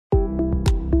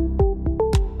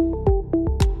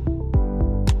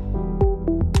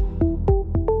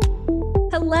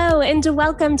and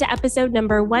welcome to episode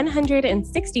number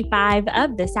 165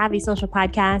 of the Savvy Social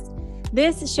Podcast.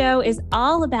 This show is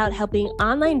all about helping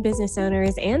online business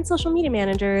owners and social media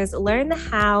managers learn the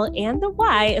how and the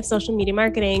why of social media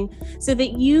marketing so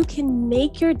that you can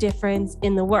make your difference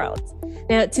in the world.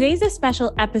 Now, today's a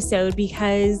special episode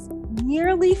because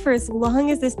nearly for as long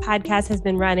as this podcast has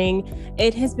been running,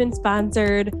 it has been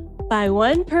sponsored by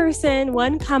one person,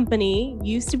 one company,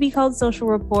 used to be called Social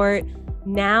Report,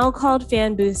 now called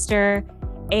Fanbooster,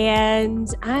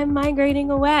 and I'm migrating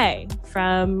away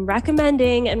from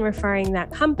recommending and referring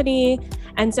that company.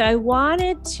 And so I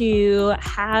wanted to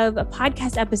have a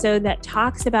podcast episode that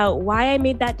talks about why I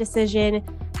made that decision,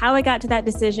 how I got to that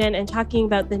decision, and talking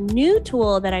about the new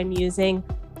tool that I'm using,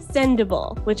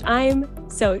 Sendible, which I'm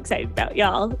so excited about,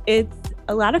 y'all. It's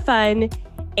a lot of fun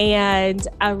and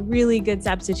a really good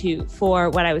substitute for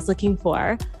what I was looking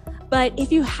for. But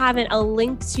if you haven't, I'll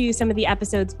link to some of the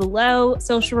episodes below.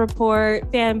 Social Report,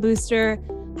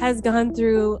 Fanbooster has gone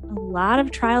through a lot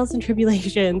of trials and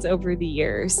tribulations over the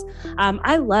years.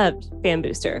 I loved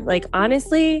Fanbooster. Like,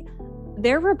 honestly,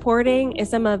 their reporting is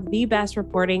some of the best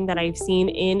reporting that I've seen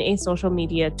in a social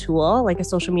media tool, like a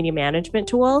social media management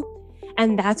tool.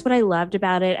 And that's what I loved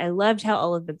about it. I loved how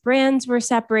all of the brands were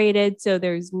separated. So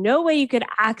there's no way you could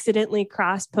accidentally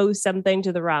cross-post something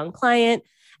to the wrong client.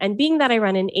 And being that I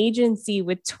run an agency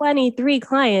with 23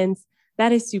 clients,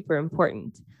 that is super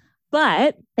important.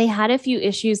 But they had a few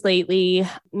issues lately,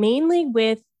 mainly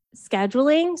with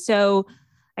scheduling. So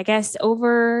I guess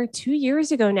over 2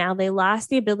 years ago now, they lost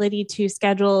the ability to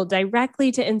schedule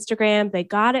directly to Instagram. They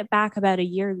got it back about a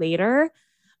year later.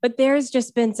 But there's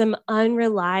just been some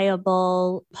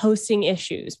unreliable posting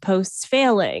issues, posts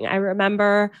failing. I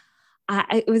remember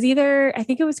I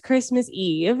think it was Christmas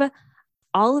Eve.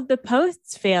 All of the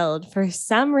posts failed for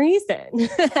some reason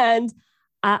and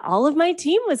all of my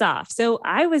team was off. So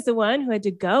I was the one who had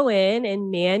to go in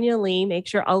and manually make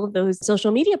sure all of those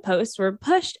social media posts were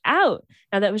pushed out.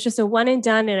 Now that was just a one and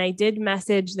done. And I did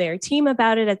message their team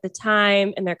about it at the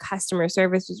time, and their customer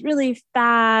service was really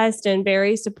fast and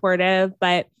very supportive.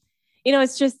 But,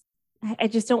 I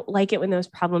just don't like it when those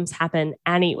problems happen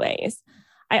anyways.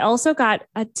 I also got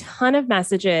a ton of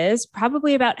messages,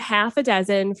 probably about half a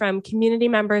dozen from community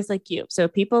members like you. So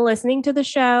people listening to the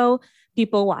show,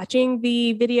 people watching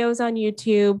the videos on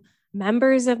YouTube,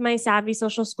 members of my Savvy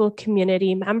Social School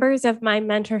community, members of my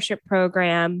mentorship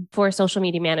program for social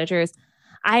media managers.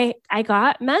 I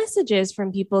got messages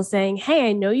from people saying, hey,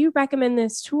 I know you recommend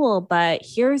this tool, but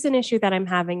here's an issue that I'm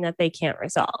having that they can't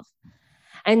resolve.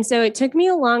 And so it took me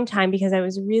a long time because I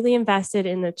was really invested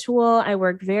in the tool. I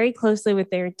worked very closely with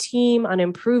their team on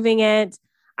improving it.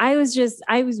 I was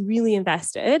really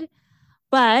invested.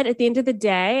 But at the end of the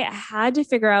day, I had to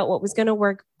figure out what was going to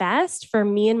work best for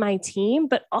me and my team.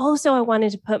 But also I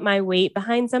wanted to put my weight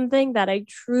behind something that I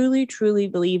truly, truly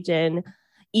believed in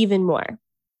even more.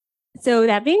 So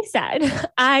that being said,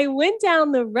 I went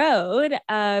down the road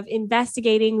of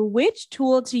investigating which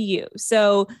tool to use.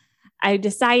 So I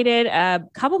decided a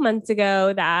couple months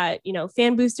ago that,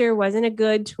 Fanbooster wasn't a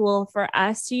good tool for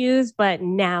us to use, but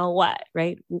now what,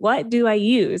 right? What do I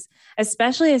use?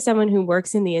 Especially as someone who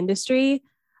works in the industry,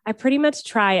 I pretty much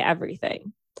try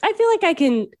everything. I feel like I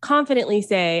can confidently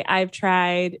say I've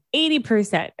tried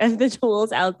 80% of the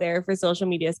tools out there for social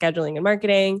media scheduling and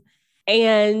marketing.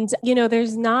 And,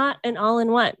 there's not an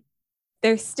all-in-one.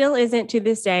 There still isn't to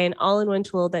this day an all-in-one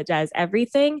tool that does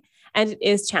everything. And it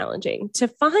is challenging to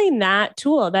find that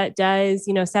tool that does,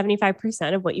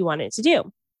 75% of what you want it to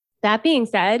do. That being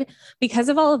said, because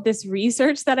of all of this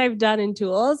research that I've done in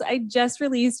tools, I just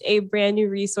released a brand new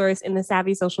resource in the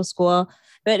Savvy Social School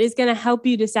that is going to help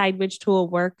you decide which tool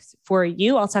works for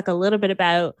you. I'll talk a little bit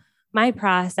about my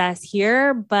process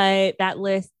here, but that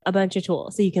lists a bunch of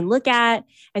tools so you can look at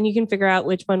and you can figure out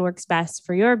which one works best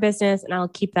for your business. And I'll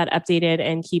keep that updated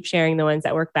and keep sharing the ones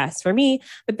that work best for me.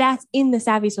 But that's in the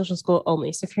Savvy Social School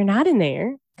only. So if you're not in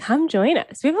there, come join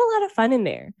us. We have a lot of fun in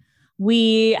there.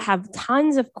 We have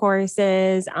tons of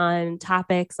courses on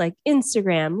topics like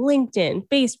Instagram, LinkedIn,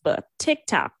 Facebook,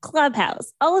 TikTok,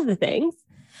 Clubhouse, all of the things.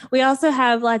 We also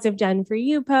have lots of done for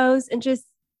you posts and just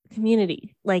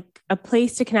community, like a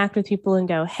place to connect with people and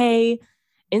go, hey,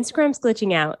 Instagram's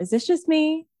glitching out. Is this just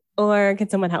me? Or can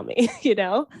someone help me?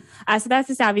 So that's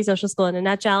the Savvy Social School in a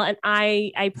nutshell. And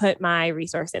I put my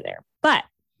resource in there. But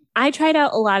I tried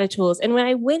out a lot of tools. And when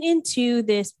I went into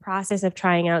this process of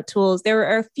trying out tools, there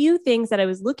were a few things that I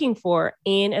was looking for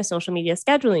in a social media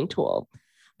scheduling tool.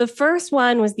 The first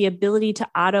one was the ability to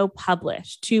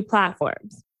auto-publish to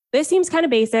platforms. This seems kind of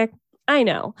basic. I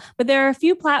know, but there are a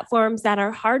few platforms that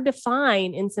are hard to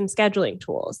find in some scheduling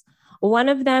tools. One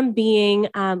of them being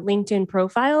LinkedIn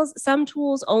profiles. Some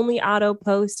tools only auto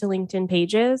post to LinkedIn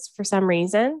pages for some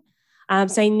reason.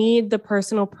 So I need the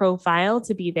personal profile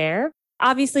to be there.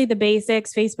 Obviously, the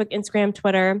basics, Facebook, Instagram,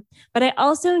 Twitter, but I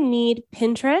also need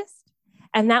Pinterest.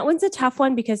 And that one's a tough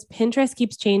one because Pinterest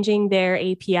keeps changing their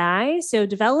API. So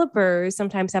developers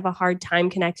sometimes have a hard time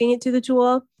connecting it to the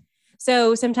tool.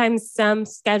 So sometimes some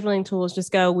scheduling tools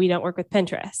just go, we don't work with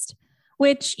Pinterest,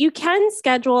 which you can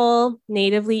schedule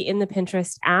natively in the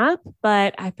Pinterest app,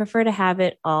 but I prefer to have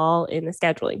it all in the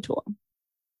scheduling tool.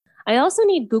 I also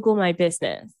need Google My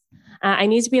Business. I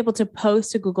need to be able to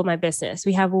post to Google My Business.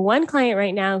 We have one client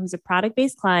right now who's a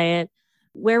product-based client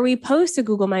where we post to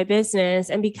Google My Business.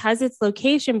 And because it's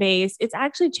location-based, it's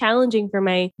actually challenging for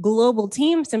my global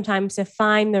team sometimes to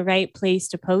find the right place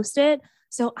to post it.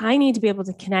 So I need to be able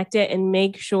to connect it and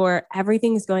make sure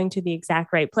everything is going to the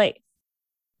exact right place.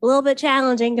 A little bit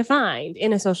challenging to find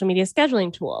in a social media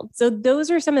scheduling tool. So those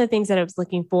are some of the things that I was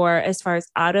looking for as far as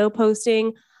auto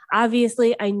posting.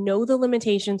 Obviously, I know the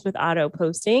limitations with auto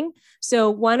posting. So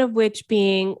one of which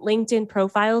being LinkedIn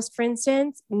profiles, for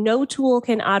instance, no tool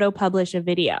can auto publish a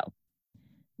video.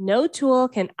 No tool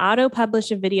can auto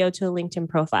publish a video to a LinkedIn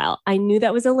profile. I knew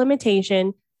that was a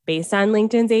limitation based on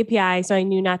LinkedIn's API, so I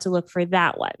knew not to look for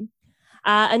that one.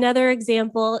 Another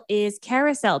example is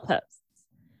carousel posts.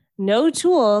 No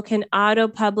tool can auto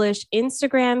publish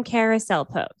Instagram carousel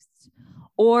posts,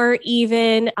 or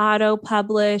even auto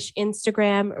publish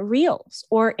Instagram Reels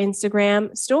or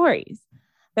Instagram Stories.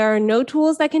 There are no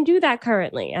tools that can do that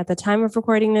currently at the time of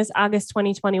recording this, August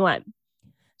 2021.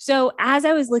 So as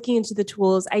I was looking into the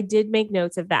tools, I did make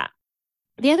notes of that.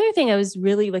 The other thing I was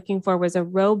really looking for was a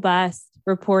robust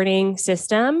reporting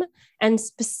system, and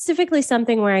specifically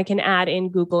something where I can add in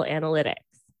Google Analytics.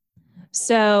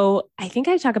 So I think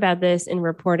I talk about this in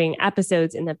reporting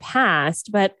episodes in the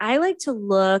past, but I like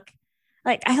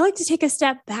to take a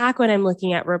step back when I'm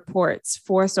looking at reports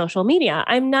for social media.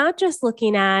 I'm not just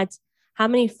looking at how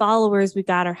many followers we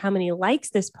got or how many likes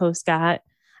this post got.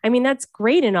 I mean, that's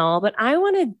great and all, but I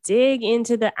want to dig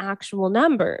into the actual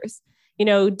numbers.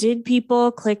 Did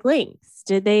people click links?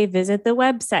 Did they visit the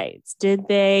websites? Did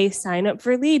they sign up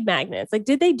for lead magnets?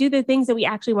 Did they do the things that we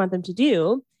actually want them to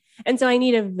do? And so I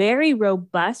need a very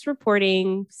robust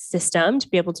reporting system to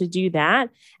be able to do that.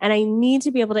 And I need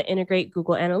to be able to integrate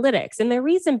Google Analytics. And the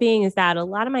reason being is that a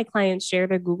lot of my clients share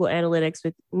their Google Analytics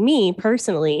with me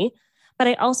personally, but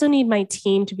I also need my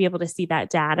team to be able to see that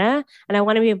data. And I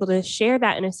want to be able to share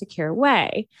that in a secure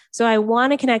way. So I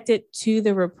want to connect it to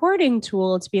the reporting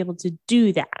tool to be able to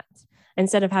do that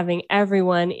instead of having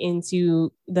everyone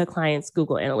into the client's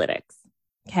Google Analytics.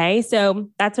 Okay, so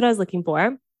that's what I was looking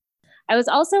for. I was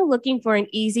also looking for an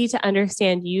easy to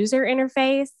understand user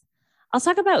interface. I'll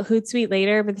talk about Hootsuite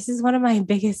later, but this is one of my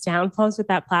biggest downfalls with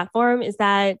that platform is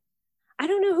that I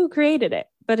don't know who created it,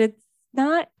 but it's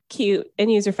not cute and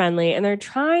user-friendly, and they're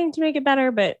trying to make it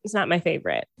better, but it's not my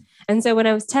favorite. And so when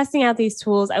I was testing out these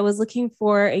tools, I was looking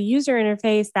for a user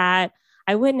interface that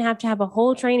I wouldn't have to have a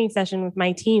whole training session with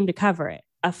my team to cover it.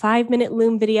 A 5-minute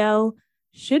Loom video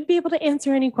should be able to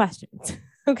answer any questions.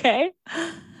 Okay.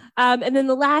 And then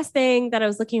the last thing that I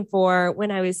was looking for when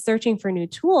I was searching for new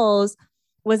tools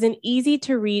was an easy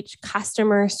to reach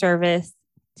customer service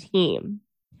team.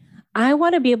 I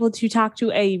want to be able to talk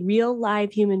to a real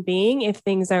live human being if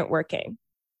things aren't working.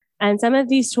 And some of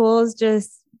these tools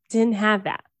just didn't have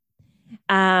that.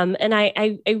 And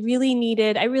I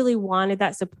really wanted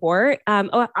that support.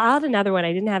 I'll add another one.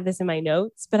 I didn't have this in my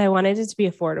notes, but I wanted it to be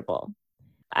affordable.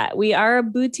 We are a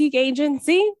boutique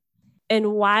agency.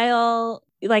 And while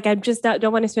I just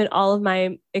don't want to spend all of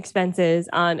my expenses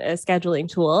on a scheduling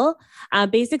tool.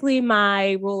 Basically,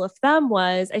 my rule of thumb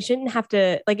was I shouldn't have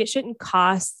to, it shouldn't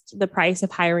cost the price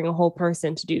of hiring a whole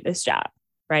person to do this job,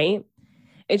 right?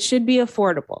 It should be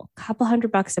affordable, a couple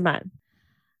 $100 a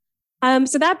month.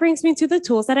 So that brings me to the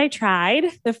tools that I tried.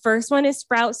 The first one is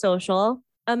Sprout Social.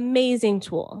 Amazing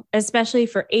tool, especially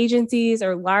for agencies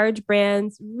or large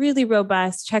brands, really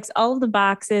robust, checks all of the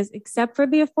boxes except for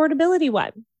the affordability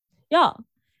one. Y'all,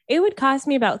 it would cost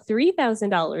me about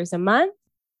 $3,000 a month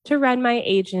to run my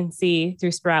agency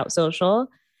through Sprout Social.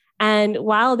 And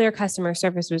while their customer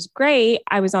service was great,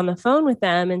 I was on the phone with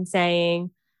them and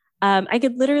saying, I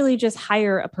could literally just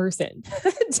hire a person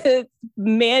to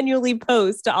manually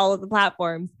post to all of the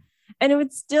platforms, and it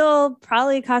would still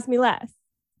probably cost me less,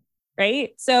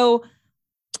 right? So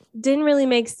didn't really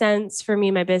make sense for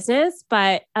me, my business,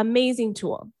 but amazing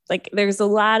tool. There's a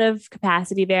lot of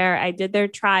capacity there. I did their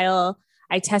trial.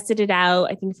 I tested it out.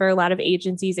 I think for a lot of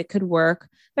agencies, it could work.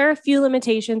 There are a few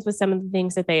limitations with some of the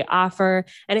things that they offer.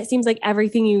 And it seems like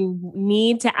everything you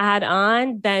need to add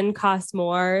on then costs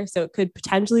more. So it could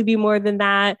potentially be more than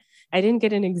that. I didn't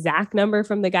get an exact number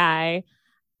from the guy.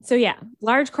 So yeah,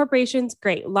 large corporations,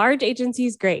 great. Large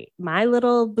agencies, great. My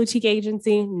little boutique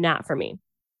agency, not for me.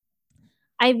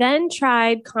 I then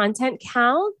tried Content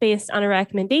Count based on a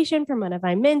recommendation from one of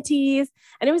my mentees,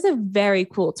 and it was a very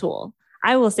cool tool.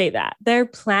 I will say that. Their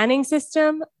planning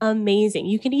system, amazing.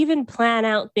 You can even plan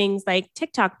out things like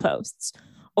TikTok posts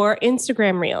or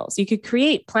Instagram reels. You could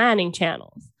create planning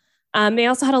channels. They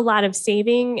also had a lot of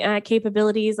saving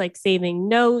capabilities, like saving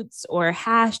notes or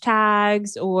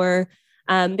hashtags, or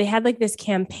they had like this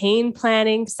campaign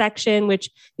planning section, which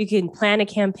you can plan a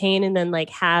campaign and then like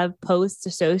have posts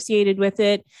associated with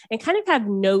it and kind of have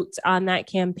notes on that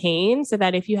campaign so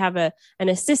that if you have an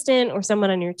assistant or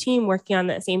someone on your team working on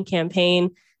that same campaign,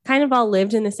 kind of all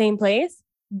lived in the same place.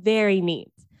 Very neat.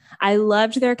 I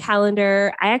loved their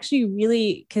calendar. I actually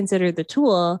really considered the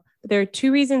tool. But there are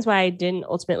two reasons why I didn't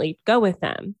ultimately go with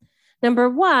them.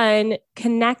 Number one,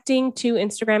 connecting two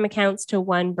Instagram accounts to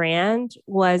one brand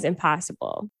was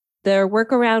impossible. Their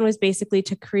workaround was basically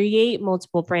to create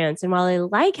multiple brands. And while I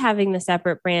like having the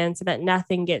separate brands so that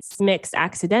nothing gets mixed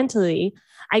accidentally,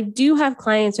 I do have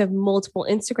clients who have multiple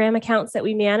Instagram accounts that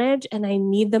we manage, and I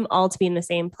need them all to be in the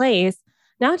same place,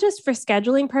 not just for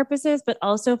scheduling purposes, but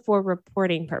also for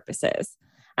reporting purposes.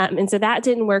 And so that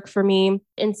didn't work for me.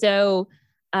 And so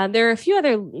there are a few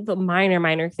other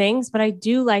minor things, but I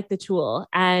do like the tool.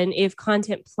 And if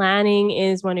content planning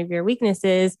is one of your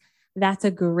weaknesses, that's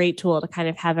a great tool to kind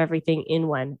of have everything in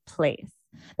one place.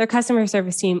 Their customer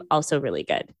service team, also really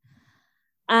good.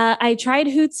 I tried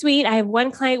Hootsuite. I have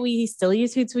one client we still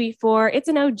use Hootsuite for. It's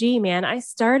an OG, man. I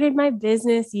started my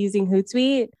business using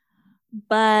Hootsuite,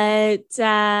 but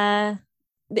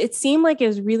it seemed like it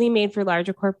was really made for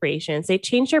larger corporations. They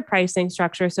changed their pricing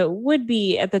structure so it would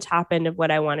be at the top end of what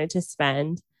I wanted to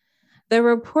spend. The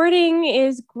reporting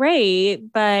is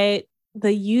great, but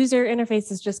the user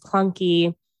interface is just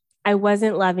clunky. I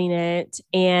wasn't loving it.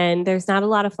 And there's not a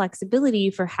lot of flexibility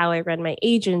for how I run my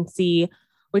agency,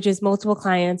 which is multiple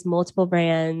clients, multiple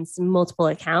brands, multiple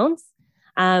accounts.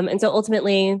 And so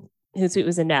ultimately, Hootsuite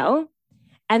was a no.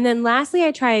 And then lastly,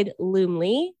 I tried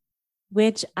Loomly,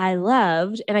 which I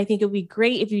loved. And I think it would be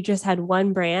great if you just had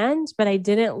one brand, but I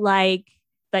didn't like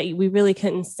that we really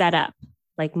couldn't set up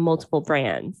like multiple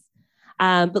brands.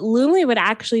 But Loomly would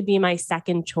actually be my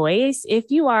second choice if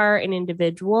you are an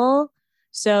individual.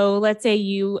 So let's say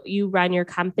you run your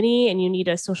company and you need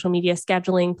a social media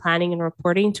scheduling, planning, and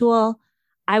reporting tool.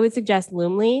 I would suggest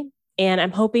Loomly. And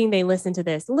I'm hoping they listen to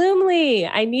this. Loomly,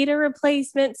 I need a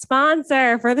replacement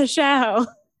sponsor for the show.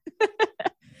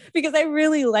 Because I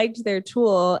really liked their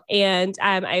tool, and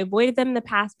I avoided them in the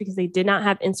past because they did not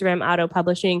have Instagram auto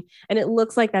publishing, and it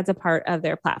looks like that's a part of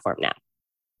their platform now.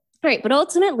 All right, but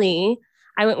ultimately,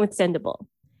 I went with Sendible.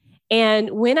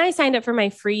 And when I signed up for my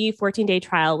free 14-day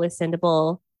trial with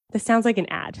Sendible, this sounds like an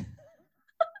ad.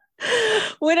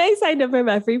 When I signed up for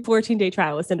my free 14-day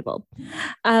trial with Sendible,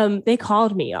 they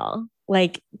called me, y'all.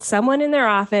 Like someone in their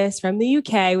office from the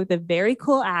UK with a very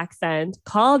cool accent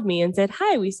called me and said,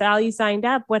 "Hi, we saw you signed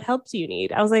up. What help do you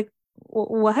need?" I was like,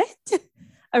 "What?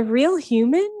 A real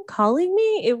human calling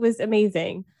me?" It was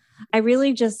amazing. I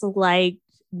really just liked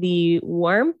the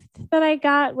warmth that I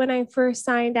got when I first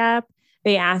signed up.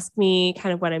 They asked me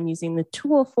kind of what I'm using the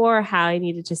tool for, how I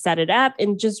needed to set it up.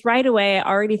 And just right away, I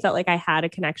already felt like I had a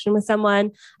connection with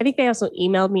someone. I think they also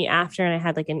emailed me after and I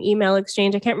had like an email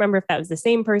exchange. I can't remember if that was the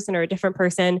same person or a different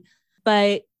person,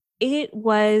 but it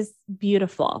was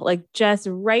beautiful. Like just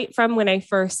right from when I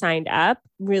first signed up,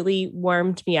 really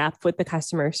warmed me up with the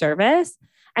customer service.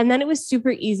 And then it was super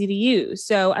easy to use.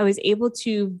 So I was able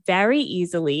to very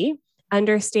easily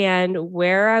understand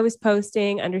where I was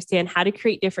posting, understand how to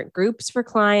create different groups for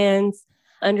clients,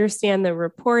 understand the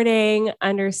reporting,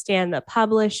 understand the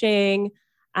publishing.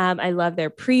 I love their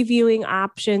previewing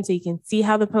option so you can see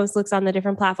how the post looks on the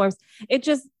different platforms. It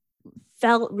just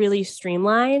felt really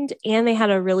streamlined, and they had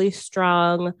a really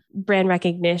strong brand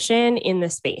recognition in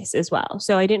the space as well.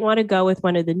 So I didn't want to go with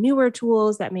one of the newer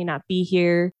tools that may not be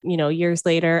here, years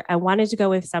later. I wanted to go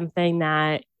with something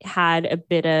that had a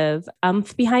bit of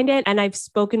oomph behind it. And I've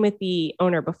spoken with the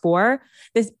owner before.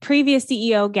 This previous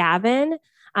CEO, Gavin,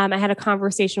 I had a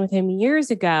conversation with him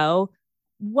years ago.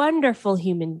 Wonderful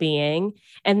human being.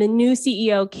 And the new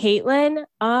CEO, Caitlin,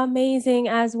 amazing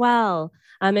as well.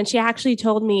 And she actually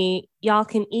told me, y'all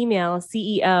can email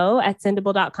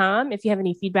ceo@sendible.com if you have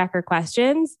any feedback or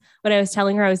questions. When I was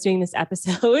telling her I was doing this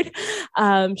episode,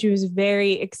 she was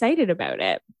very excited about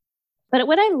it. But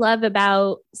what I love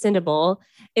about Sendible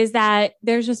is that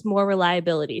there's just more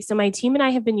reliability. So my team and I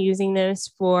have been using this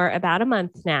for about a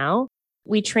month now.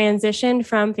 We transitioned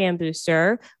from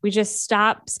Fanbooster. We just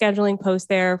stopped scheduling posts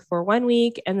there for 1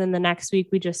 week. And then the next week,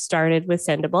 we just started with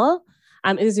Sendible.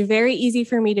 It was very easy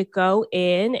for me to go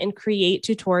in and create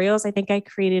tutorials. I think I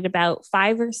created about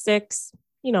 5 or 6,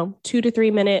 2 to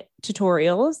 3 minute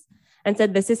tutorials and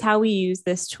said, this is how we use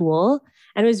this tool.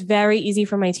 And it was very easy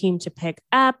for my team to pick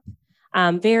up.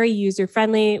 Very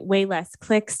user-friendly, way less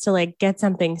clicks to get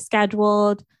something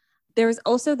scheduled. There was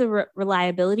also the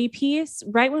reliability piece.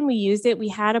 Right when we used it, we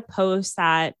had a post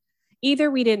that either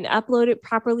we didn't upload it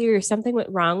properly or something went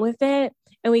wrong with it.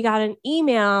 And we got an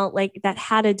email that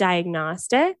had a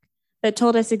diagnostic that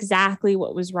told us exactly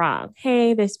what was wrong.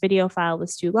 Hey, this video file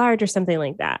was too large or something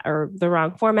like that, or the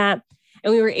wrong format.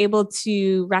 And we were able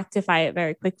to rectify it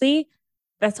very quickly.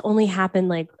 That's only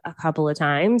happened a couple of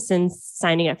times since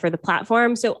signing up for the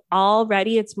platform. So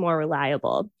already it's more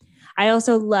reliable. I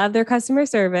also love their customer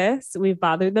service. We've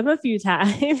bothered them a few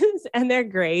times and they're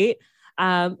great.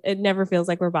 It never feels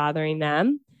like we're bothering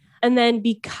them. And then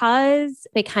because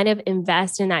they kind of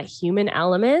invest in that human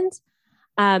element,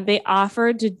 they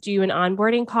offered to do an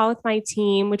onboarding call with my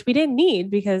team, which we didn't need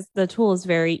because the tool is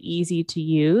very easy to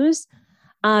use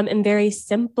and very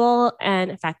simple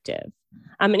and effective.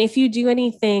 And if you do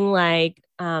anything like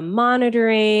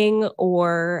monitoring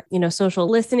or, social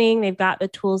listening, they've got the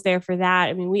tools there for that.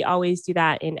 I mean, we always do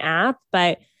that in app,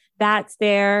 but that's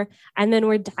there. And then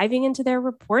we're diving into their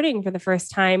reporting for the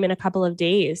first time in a couple of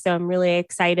days. So I'm really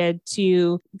excited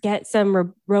to get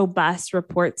some robust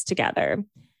reports together.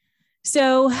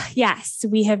 So yes,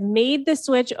 we have made the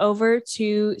switch over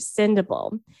to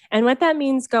Sendible. And what that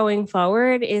means going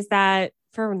forward is that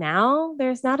for now,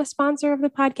 there's not a sponsor of the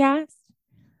podcast.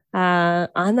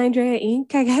 Online Drea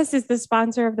Inc., I guess, is the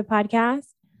sponsor of the podcast.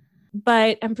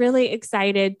 But I'm really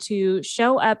excited to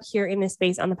show up here in this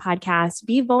space on the podcast,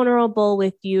 be vulnerable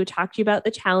with you, talk to you about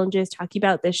the challenges, talk to you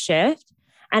about this shift.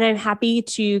 And I'm happy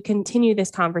to continue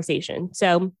this conversation.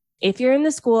 So if you're in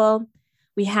the school,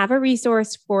 we have a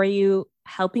resource for you,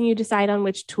 helping you decide on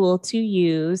which tool to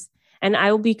use. And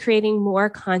I will be creating more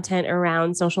content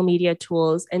around social media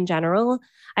tools in general.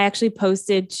 I actually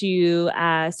posted to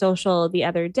social the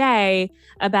other day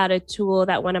about a tool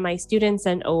that one of my students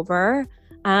sent over.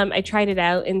 I tried it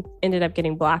out and ended up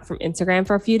getting blocked from Instagram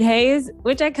for a few days,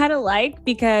 which I kind of like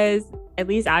because at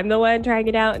least I'm the one trying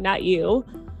it out, not you.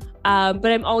 But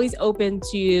I'm always open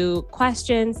to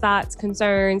questions, thoughts,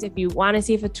 concerns. If you want to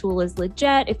see if a tool is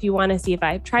legit, if you want to see if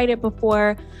I've tried it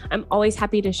before, I'm always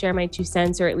happy to share my 2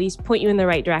 cents or at least point you in the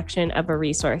right direction of a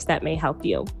resource that may help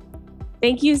you.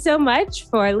 Thank you so much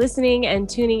for listening and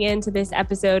tuning in to this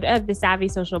episode of the Savvy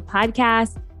Social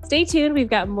Podcast. Stay tuned. We've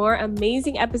got more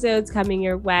amazing episodes coming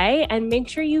your way, and make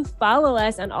sure you follow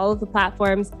us on all of the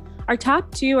platforms. Our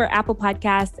top 2 are Apple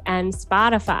Podcasts and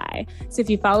Spotify. So if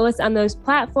you follow us on those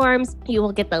platforms, you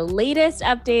will get the latest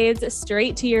updates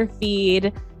straight to your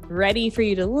feed, ready for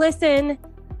you to listen.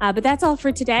 But that's all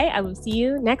for today. I will see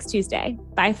you next Tuesday.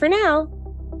 Bye for now.